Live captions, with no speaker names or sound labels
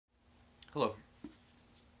Hello. I'm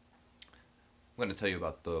going to tell you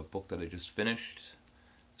about the book that I just finished.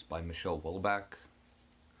 It's by Michel Houellebecq.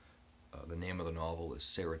 The name of the novel is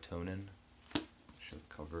Serotonin. Show the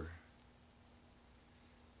cover.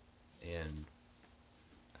 And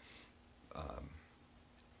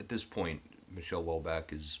at this point, Michel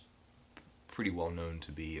Houellebecq is pretty well known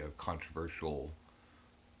to be a controversial,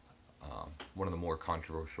 one of the more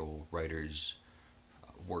controversial writers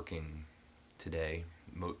working today.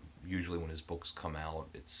 Usually when his books come out,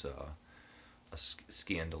 it's a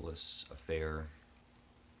scandalous affair,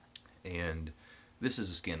 and this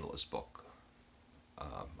is a scandalous book.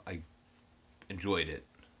 I enjoyed it,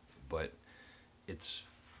 but it's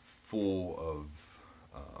full of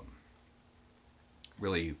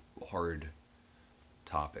really hard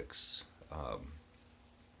topics.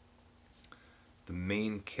 The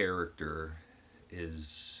main character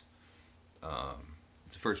is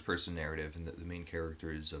it's a first-person narrative, and the main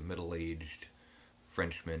character is a middle-aged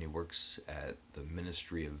Frenchman who works at the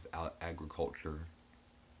Ministry of Agriculture,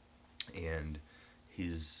 and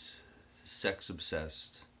he's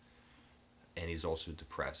sex-obsessed, and he's also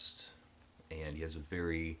depressed, and he has a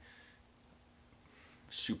very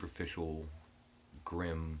superficial,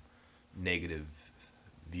 grim, negative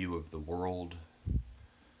view of the world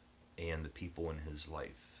and the people in his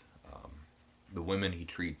life. The women he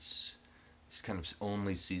treats, he kind of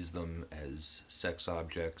only sees them as sex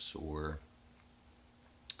objects or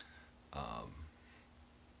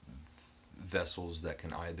vessels that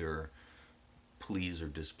can either please or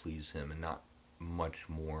displease him, and not much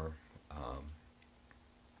more.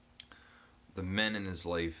 The men in his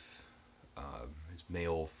life, his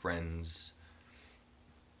male friends,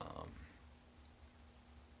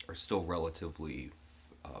 are still relatively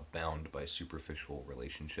bound by superficial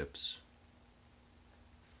relationships.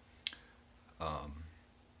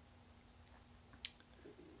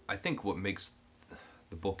 I think what makes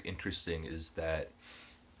the book interesting is that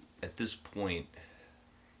at this point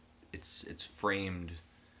it's framed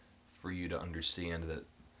for you to understand that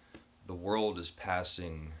the world is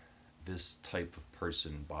passing this type of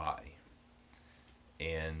person by,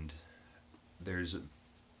 and there's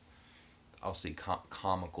I'll say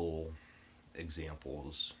comical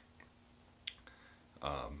examples.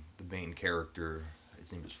 The main character,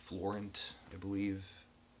 his name is Florent, I believe.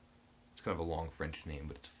 It's kind of a long French name,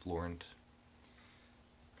 but it's Florent.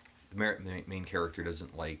 The main character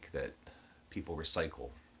doesn't like that people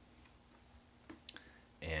recycle,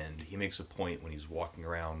 and he makes a point when he's walking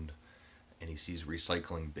around and he sees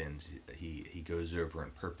recycling bins, he goes over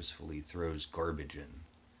and purposefully throws garbage in,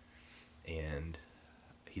 and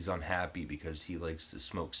he's unhappy because he likes to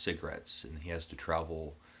smoke cigarettes and he has to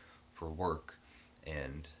travel for work,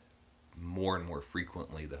 and more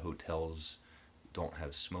frequently the hotels don't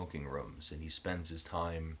have smoking rooms, and he spends his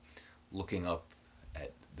time looking up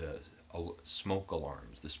at the smoke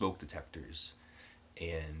alarms, the smoke detectors,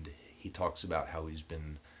 and he talks about how he's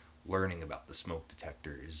been learning about the smoke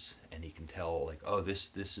detectors, and he can tell, like, oh,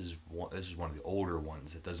 this is one of the older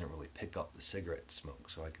ones that doesn't really pick up the cigarette smoke,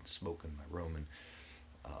 so I can smoke in my room. And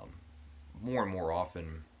more and more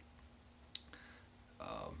often,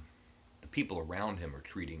 the people around him are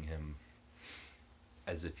treating him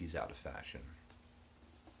as if he's out of fashion.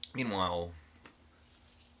 Meanwhile,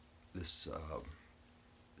 this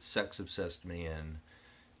sex-obsessed man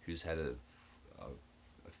who's had a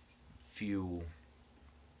few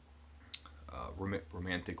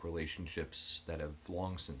romantic relationships that have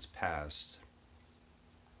long since passed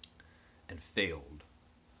and failed,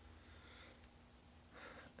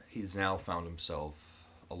 he's now found himself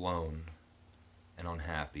alone and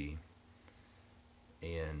unhappy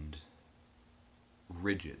and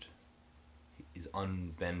rigid. He's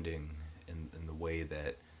unbending in the way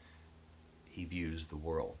that he views the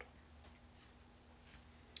world.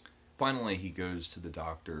 Finally, he goes to the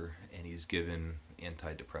doctor and he's given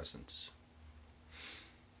antidepressants.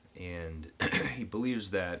 And he believes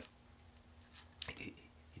that he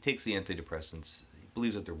takes the antidepressants, he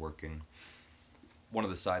believes that they're working. One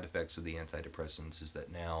of the side effects of the antidepressants is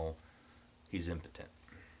that now he's impotent.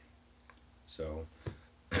 So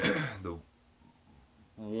the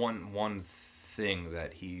one thing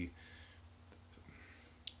that he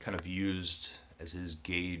kind of used as his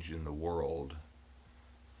gauge in the world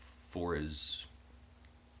for his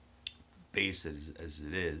base as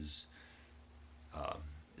it is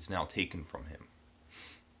now taken from him.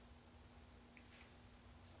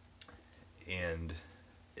 And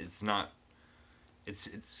it's a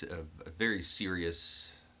very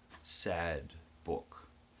serious, sad book,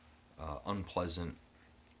 unpleasant,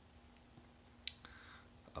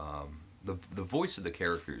 the voice of the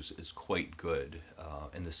characters is quite good,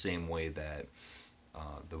 in the same way that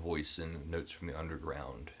the voice in Notes from the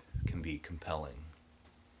Underground can be compelling.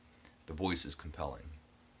 The voice is compelling.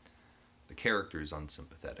 The character is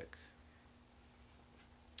unsympathetic.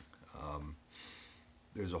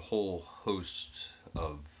 There's a whole host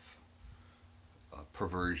of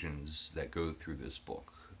perversions that go through this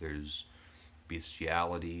book. There's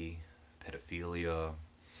bestiality, pedophilia,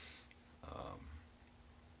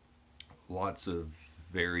 lots of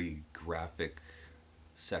very graphic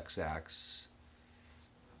sex acts.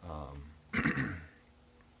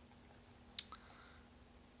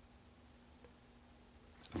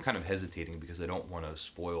 I'm kind of hesitating because I don't want to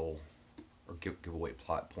spoil or give away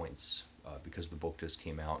plot points, because the book just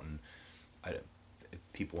came out, and if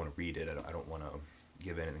people want to read it, I don't want to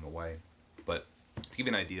give anything away. But to give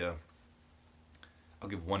you an idea, I'll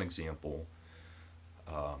give one example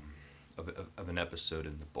of an episode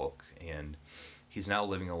in the book. And he's now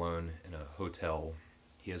living alone in a hotel.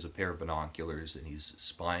 He has a pair of binoculars, and he's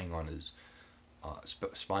spying on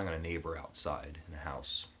a neighbor outside in a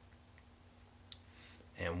house.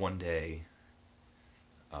 And one day,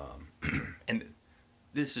 and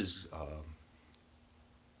this is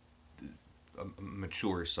a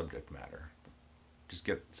mature subject matter.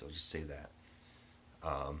 I'll just say that.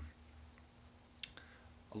 A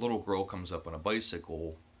little girl comes up on a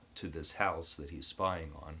bicycle to this house that he's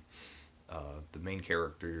spying on. The main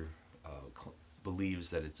character believes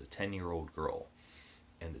that it's a 10-year-old girl,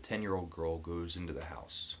 and the 10-year-old girl goes into the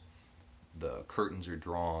house. The curtains are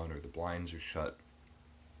drawn or the blinds are shut.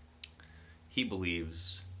 He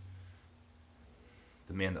believes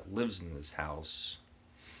the man that lives in this house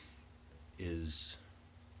is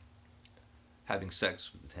having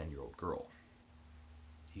sex with the 10-year-old girl.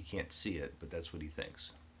 He can't see it, but that's what he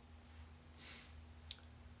thinks.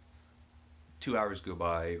 2 hours go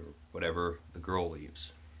by, or whatever, the girl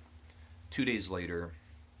leaves. 2 days later,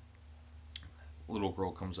 a little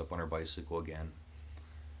girl comes up on her bicycle again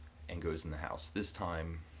and goes in the house. This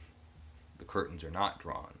time, the curtains are not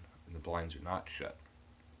drawn and the blinds are not shut.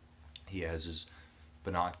 He has his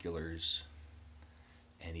binoculars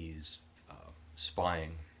and he's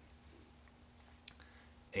spying,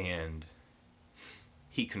 and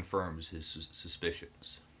he confirms his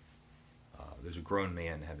suspicions. There's a grown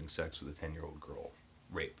man having sex with a 10-year-old girl.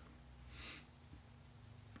 Rape.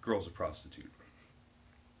 The girl's a prostitute.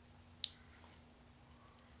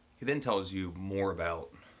 He then tells you more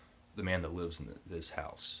about the man that lives in this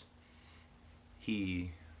house.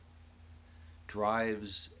 He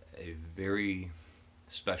drives a very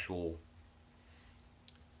special,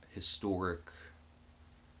 historic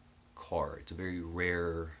car. It's a very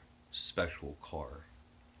rare, special car.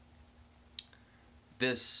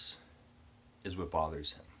 This is what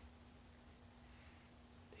bothers him.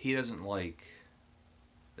 He doesn't like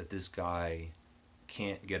that this guy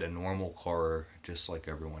can't get a normal car just like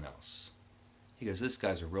everyone else. He goes, this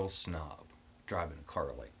guy's a real snob driving a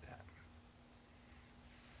car like that.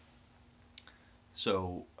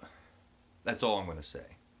 So that's all I'm going to say.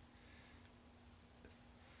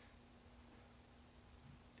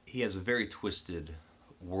 He has a very twisted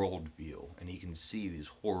worldview, and he can see these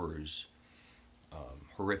horrors,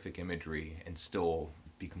 horrific imagery, and still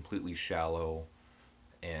be completely shallow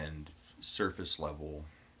and surface level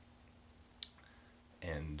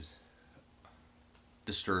and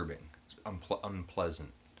disturbing. It's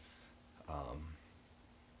unpleasant.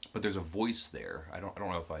 But there's a voice there. I don't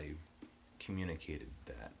know if I communicated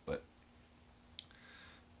that, but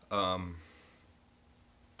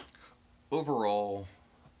overall,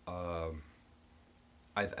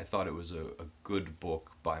 I thought it was a good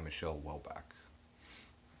book by Michel Houellebecq.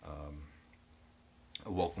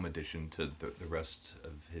 A welcome addition to the rest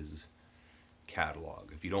of his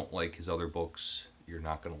catalog. If you don't like his other books, you're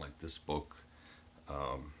not going to like this book.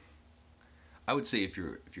 I would say if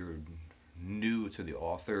you're new to the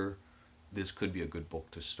author, this could be a good book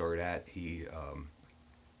to start at. He,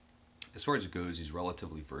 as far as it goes, he's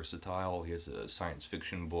relatively versatile. He has a science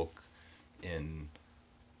fiction book in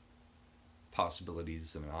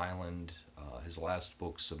Possibilities of an Island. His last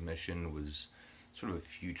book, Submission, was sort of a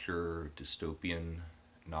future dystopian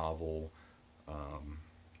novel.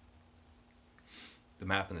 The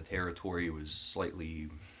Map and the Territory was slightly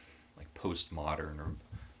like postmodern or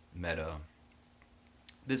meta.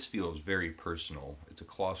 This feels very personal. It's a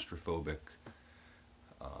claustrophobic,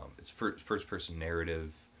 it's first person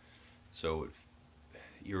narrative, so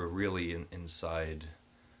you're really inside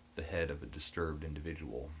the head of a disturbed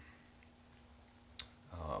individual.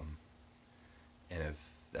 And if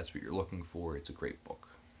that's what you're looking for, it's a great book.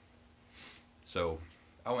 So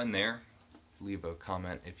I'll end there. leave a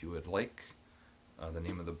comment if you would like. The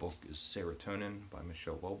name of the book is Serotonin by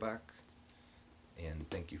Michel Houellebecq. And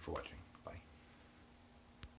thank you for watching. Bye.